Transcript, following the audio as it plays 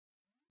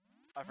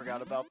I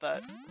forgot about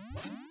that.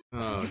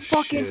 Oh,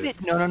 fucking shit.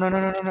 bitch!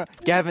 No,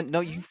 Gavin, no,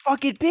 you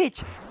fucking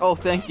bitch! Oh,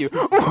 thank you.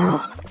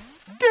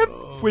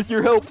 With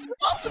your help.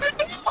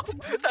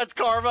 That's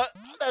karma.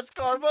 That's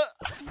karma.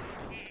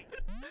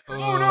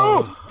 Oh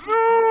no!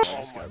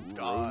 Oh my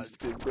god.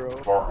 Roasted, bro.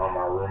 Fuck on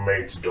my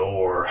roommate's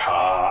door,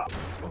 ha.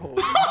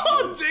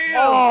 Oh, damn!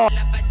 Oh.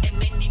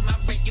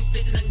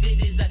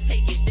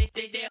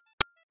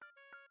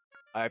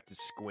 I have to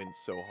squint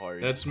so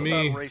hard. That's Not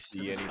me.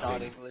 racist, it's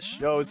not English.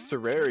 Yo, it's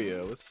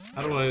Terraria.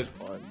 How do I...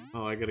 Fun.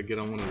 Oh, I gotta get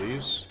on one of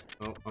these?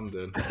 Oh, I'm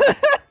dead.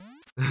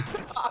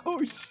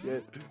 Oh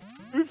shit.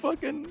 We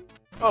fucking.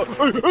 Oh.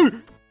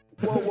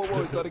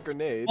 Whoa. Is that a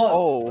grenade?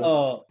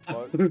 Oh.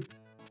 Fuck.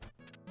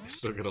 I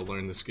still gotta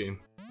learn this game.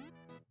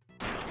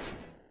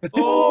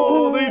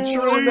 Oh, they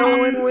trained! no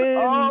one wins.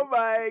 Oh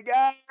my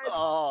god.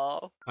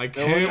 Oh. I No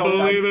can't one believe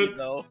contacted me, it!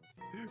 though.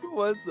 Who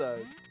was that?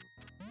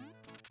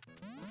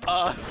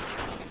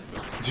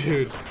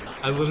 Dude,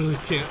 I literally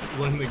can't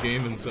learn the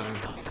game in time.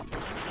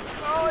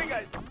 Oh my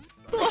god.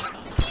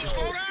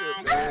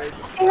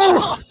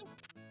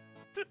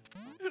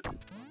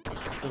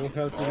 We don't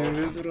have to do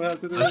this, we don't have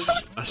to do this.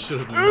 I should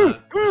have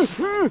not.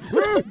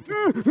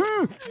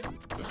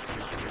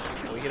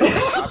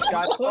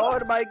 Oh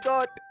my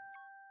god.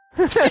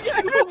 Killed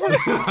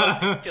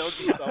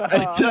yourself.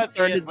 I just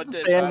started But didn't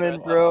matter spamming, at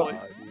that bro. point.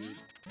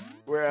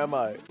 Where am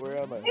I? Where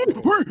am I?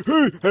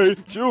 Hey,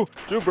 chill,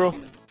 bro.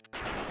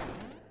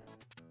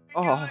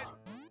 Oh,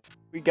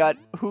 we got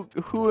who?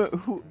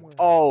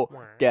 Oh,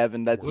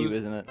 Gavin, that's you,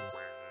 isn't it?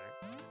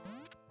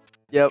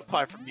 Yep.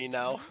 Fight for me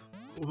now.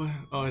 What?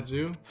 Oh, I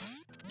do?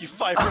 You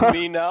fight for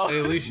me now. Hey,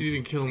 at least you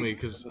didn't kill me,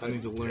 because I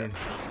need to learn.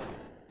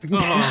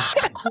 Oh,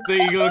 there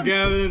you go,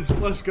 Gavin.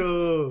 Let's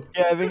go.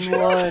 Gavin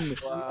won.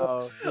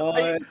 Wow.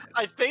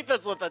 I think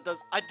that's what that does.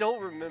 I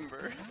don't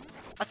remember.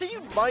 I think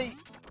you might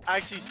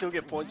actually still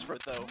get points for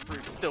it though,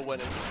 for still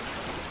winning.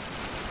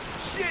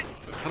 Shit.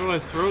 How do I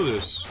throw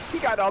this? He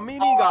got a mini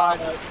gun.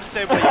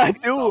 Same way.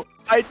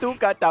 I do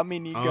got that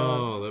mini gun.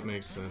 Oh, that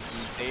makes sense.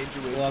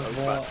 Dangerous.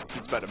 What?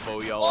 He's about to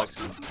mow y'all like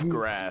some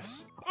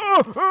grass.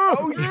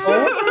 Oh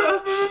shit.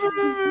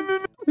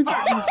 You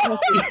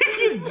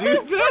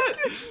can do that?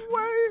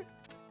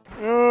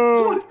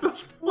 What the fuck?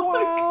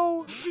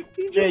 Wow.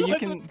 Yeah, you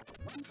can.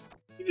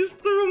 You just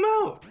threw him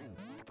out.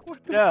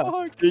 What the Yeah,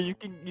 fuck? yeah,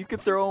 you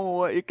could throw them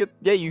away. You could,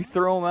 yeah, you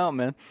throw them out,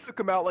 man. Took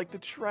him out like the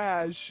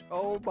trash.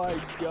 Oh my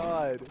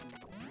god.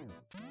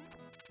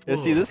 Yeah,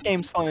 see, this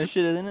game's fun as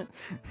shit, isn't it?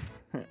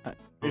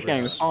 This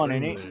game is fun,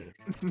 ain't it?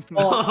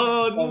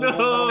 Oh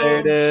no! There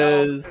it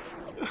is.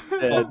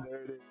 There Dead.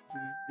 it is.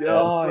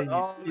 Oh,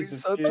 you He's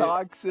piece so of shit.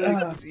 toxic.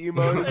 He's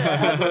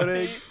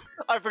emoting.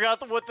 I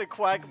forgot what the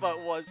quack butt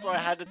was, so I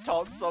had to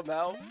talk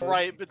somehow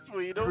right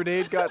between them.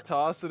 Grenade got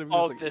tossed and it was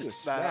Oh, like, this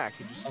 "Ooh, a map. snack.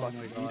 And just fucking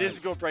God. This is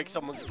gonna break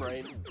someone's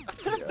brain.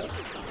 Yeah.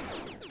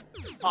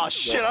 Oh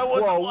shit, I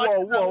wasn't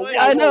watching that way.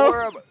 I know.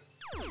 Where am I?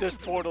 There's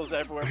portals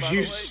everywhere, by Are the you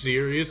way.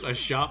 serious? I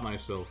shot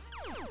myself.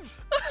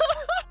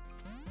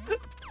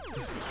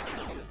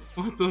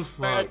 What the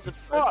fuck? That's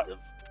impressive.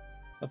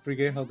 I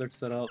forget how they're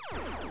set up.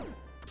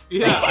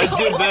 Yeah, I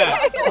did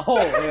that. Oh,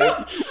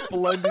 man.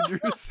 Blended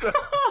yourself.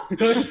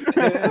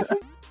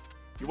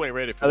 You ain't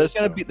ready for Oh, this.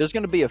 there's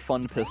gonna be a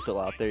fun pistol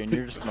out there, and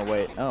you're just gonna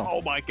wait. Oh.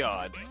 Oh my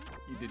god.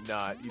 You did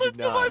not. You Look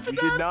did at my not. You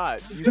did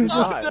not. You did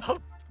Oh, not. no.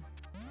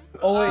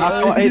 Oh, wait.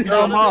 Oh, hey,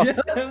 throw 'em off.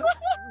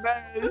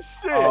 Man,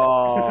 shit.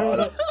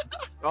 Oh.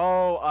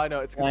 Oh, I know.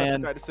 It's because I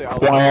Plan. tried to say I'll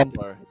Plan.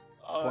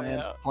 Oh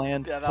yeah.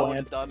 Planned. Yeah, that would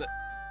have done it.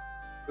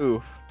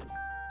 Oof.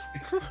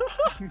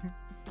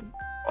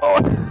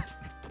 Oh.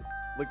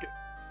 Look at.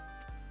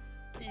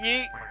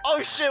 Yeet.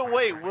 Oh shit,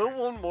 wait, Will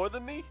won more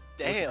than me?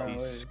 Damn. Wait.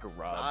 These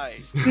scrubs.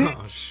 Nice.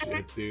 Oh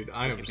shit, dude.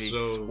 I Look am at these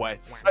so.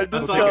 sweats. I Go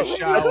just take a got-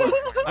 shower.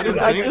 I Go didn't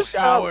take think. a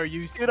shower,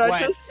 you Dude, I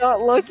just sweats.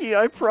 got lucky.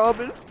 I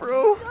promise,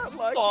 bro.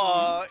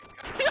 Fuck.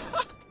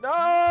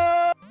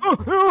 No!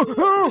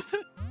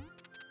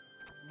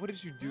 What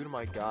did you do to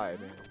my guy,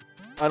 man?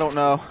 I don't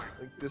know.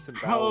 Like this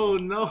Oh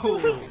no!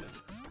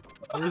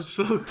 We're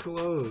so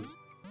close.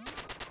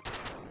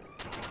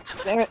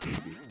 Damn it.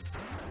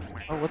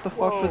 Oh, what the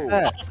fuck was Whoa.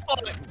 that?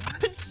 Fuck.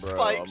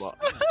 Spikes.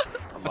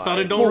 I thought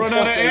it don't run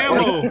out of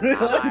ammo.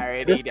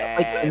 Alrighty, This like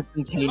Dad.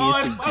 instantaneously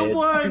Oh, I dead.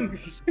 won!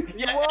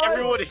 Yeah,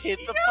 everyone hit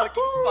the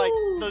fucking spikes.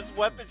 Those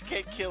weapons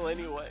can't kill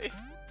anyway.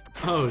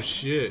 Oh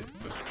shit.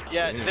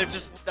 Yeah, Damn.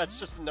 that's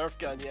just a Nerf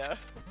gun, yeah.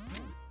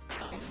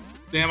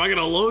 Damn, I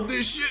gotta load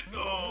this shit.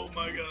 Oh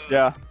my god.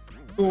 Yeah.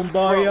 Bro,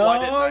 why did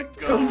Kumbaya! that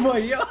go?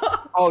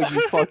 Kumbaya! Oh,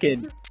 you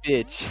fucking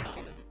bitch.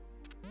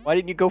 Why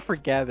didn't you go for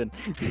Gavin?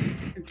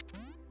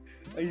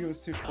 I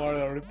was too far,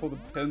 I already pulled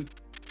a pin.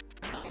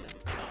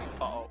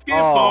 Uh-oh. Get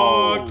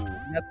Oh. fucked.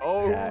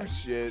 Oh Yeah.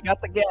 shit. You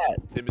got the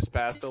gat. Tim is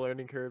past the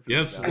learning curve.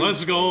 Yes, Nice.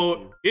 let's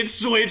go. It's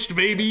switched,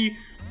 baby.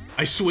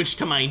 I switched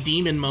to my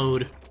demon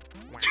mode.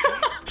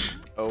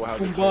 Oh, how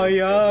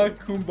Kumbaya!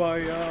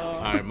 Kumbaya!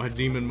 Alright, my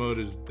demon mode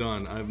is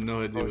done. I have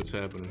no idea what's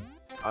happening.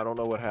 I don't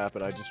know what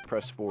happened. I just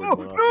pressed forward. No, and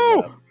went off the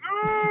no, map.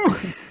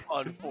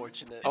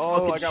 Unfortunate. Oh,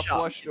 I Fucking got shot.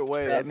 flushed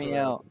away. Get That's me why.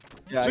 out.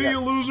 Yeah, See I you,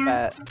 got loser.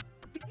 fat.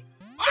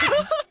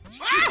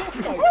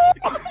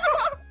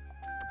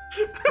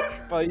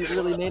 Well, you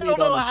really I need don't it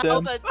know on how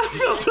the that. I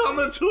fell down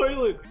the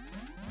toilet.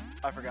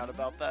 I forgot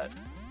about that.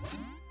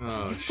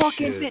 Oh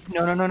fucking shit. bitch!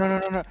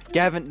 No,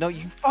 Gavin, no,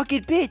 you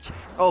fucking bitch!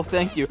 Oh,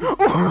 thank you.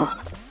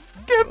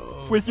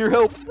 Oh. With your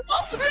help.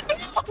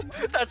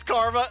 That's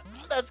karma.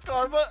 That's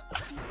karma.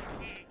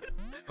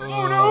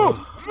 Oh no!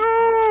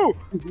 No!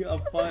 Yeah,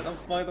 I'm fine.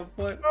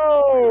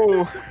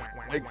 No!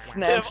 Like Tim,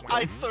 snatched.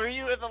 I threw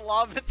you in the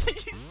lava and then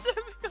you set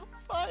me on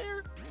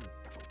fire.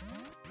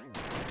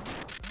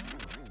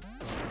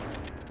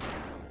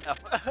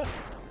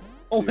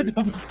 Oh, what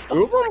the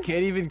I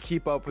can't even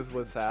keep up with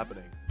what's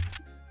happening.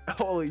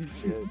 Holy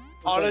shit.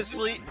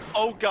 Honestly,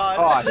 oh Oh,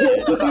 god.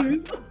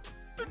 shit.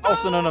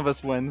 Also, none of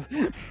us wins.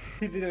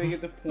 He didn't even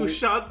get the Who point.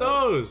 shot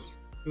those?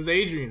 It was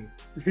Adrian.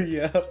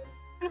 Yeah.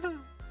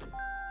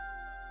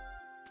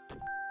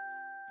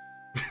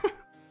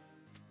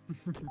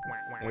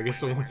 I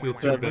guess I won't feel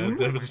too bad.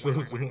 Devin's so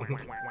small.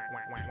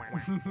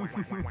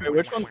 Wait,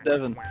 which one's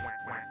Devin?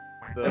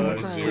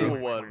 The Zero. cool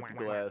one with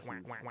the glasses.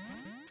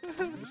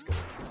 I'm just gonna...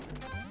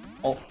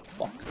 Oh,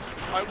 fuck.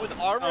 Alright, with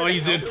armor. Oh, you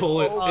and did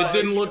pull it. helmet, It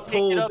didn't you look pick it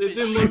cold. up It and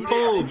didn't shoot look it,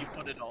 cold. and you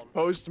put it on.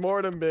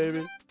 Post-mortem,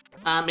 baby.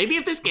 Maybe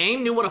if this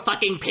game knew what a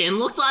fucking pin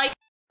looked like.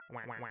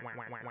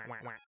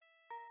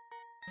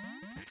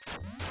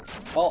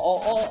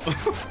 Oh.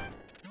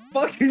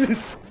 Fuck.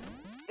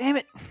 Damn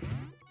it!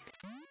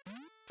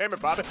 Damn it,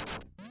 Bobby.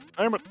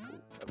 Damn it.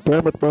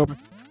 Damn it, Bobby.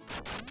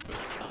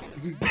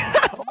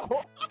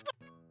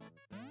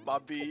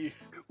 Bobby.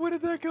 Where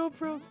did that come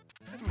from?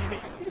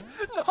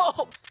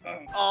 No.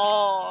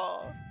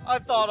 Oh, I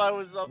thought I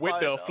was up With high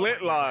the enough.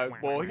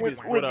 flintlock, boy. He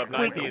just put up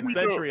 19th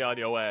century on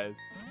your ass.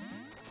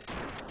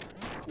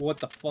 What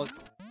the fuck?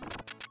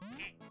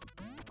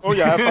 Oh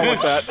yeah, have fun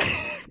with that.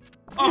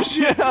 Oh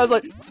shit! I was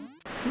like,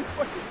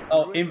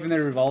 Oh,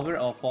 infinite revolver?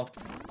 Oh, fuck.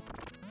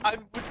 I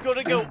was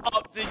gonna go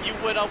up, then you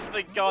went up with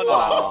a gun, and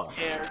I was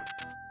scared.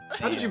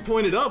 How did you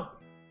point it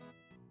up?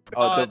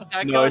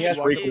 That no, gun it's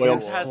just recoil.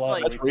 has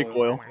like. That's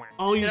recoil.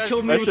 Oh, you it has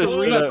killed me with the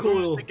recoil that boosts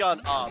recoil. the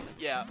gun up.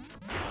 Yeah.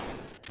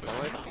 I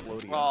like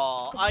floating.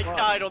 Oh, I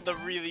died on the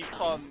really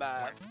fun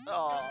map.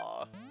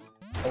 Oh.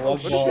 Oh,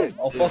 shit.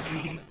 oh, fuck.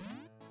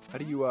 How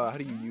do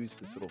you use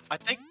this little I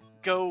think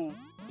go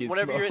gizmo?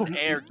 whenever you're in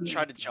the air,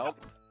 try to jump.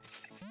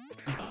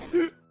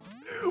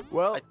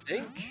 Well, I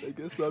think. I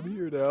guess I'm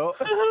here now.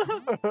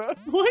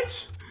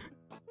 What?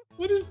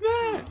 What is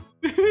that?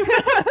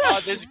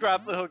 There's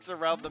grappling hooks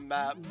around the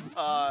map.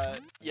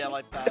 Yeah,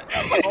 like that.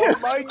 Oh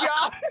my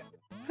god!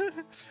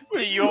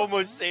 Dude, you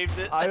almost saved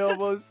it. I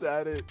almost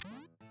had it.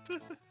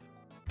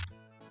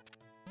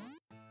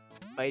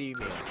 Mighty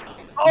man.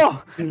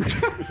 Oh!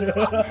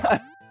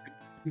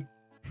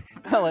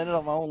 I landed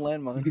on my own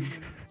landmine.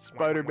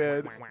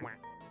 Spider-Man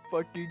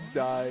fucking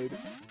died.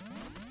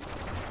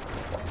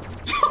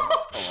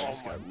 Oh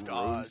my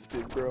god.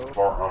 Roasted, bro.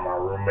 Fart on my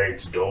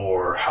roommate's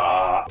door,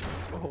 ha.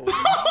 Holy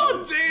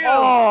Oh shit. damn!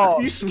 Oh!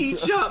 You skeet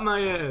shot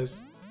my ass.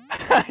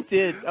 I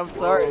did. I'm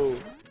sorry. Whoa.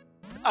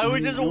 I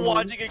was just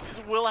watching it because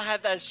Will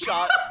had that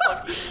shot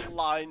fucking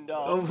lined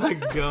up. Oh my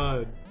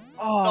god.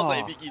 I was Oh.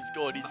 like, if he keeps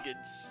going, he's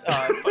getting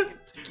fucking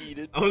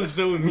skeeted. I was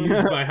so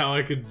amused by how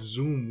I could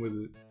zoom with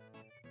it.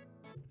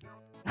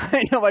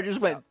 I know. I just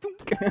went.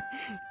 Thunk.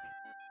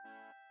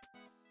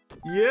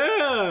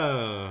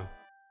 Yeah.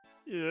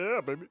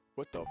 Yeah, baby.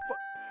 What the fuck?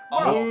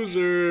 Oh,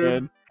 Loser.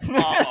 Good.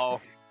 uh-oh.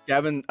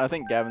 Gavin, I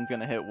think Gavin's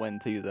gonna hit win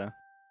too, though.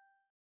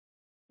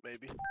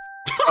 Maybe.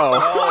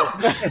 Oh.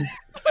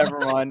 Never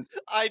mind.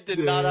 I did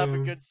not have a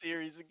Damn. good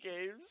series of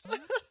games.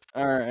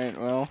 All right.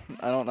 Well,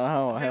 I don't know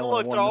how. Hey, hell I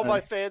look, won they're all that.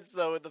 my fans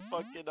though in the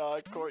fucking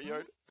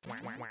courtyard.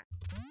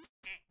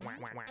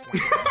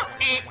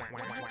 Hey,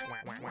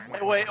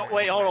 wait,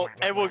 hold on.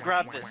 Everyone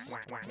grab this.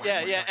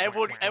 Yeah,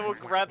 everyone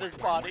grab this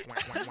body.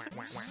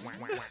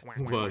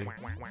 Buddy.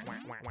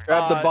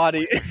 Grab the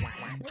body.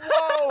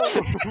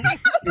 Whoa!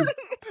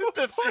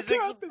 The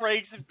physics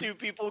breaks if two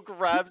people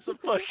grab some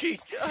fucking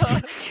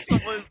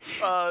someone's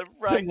Someone's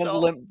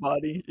ragdoll. limp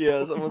body. Yeah,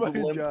 Oh someone's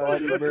my limp god,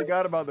 body. I bro.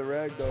 forgot about the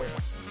ragdoll.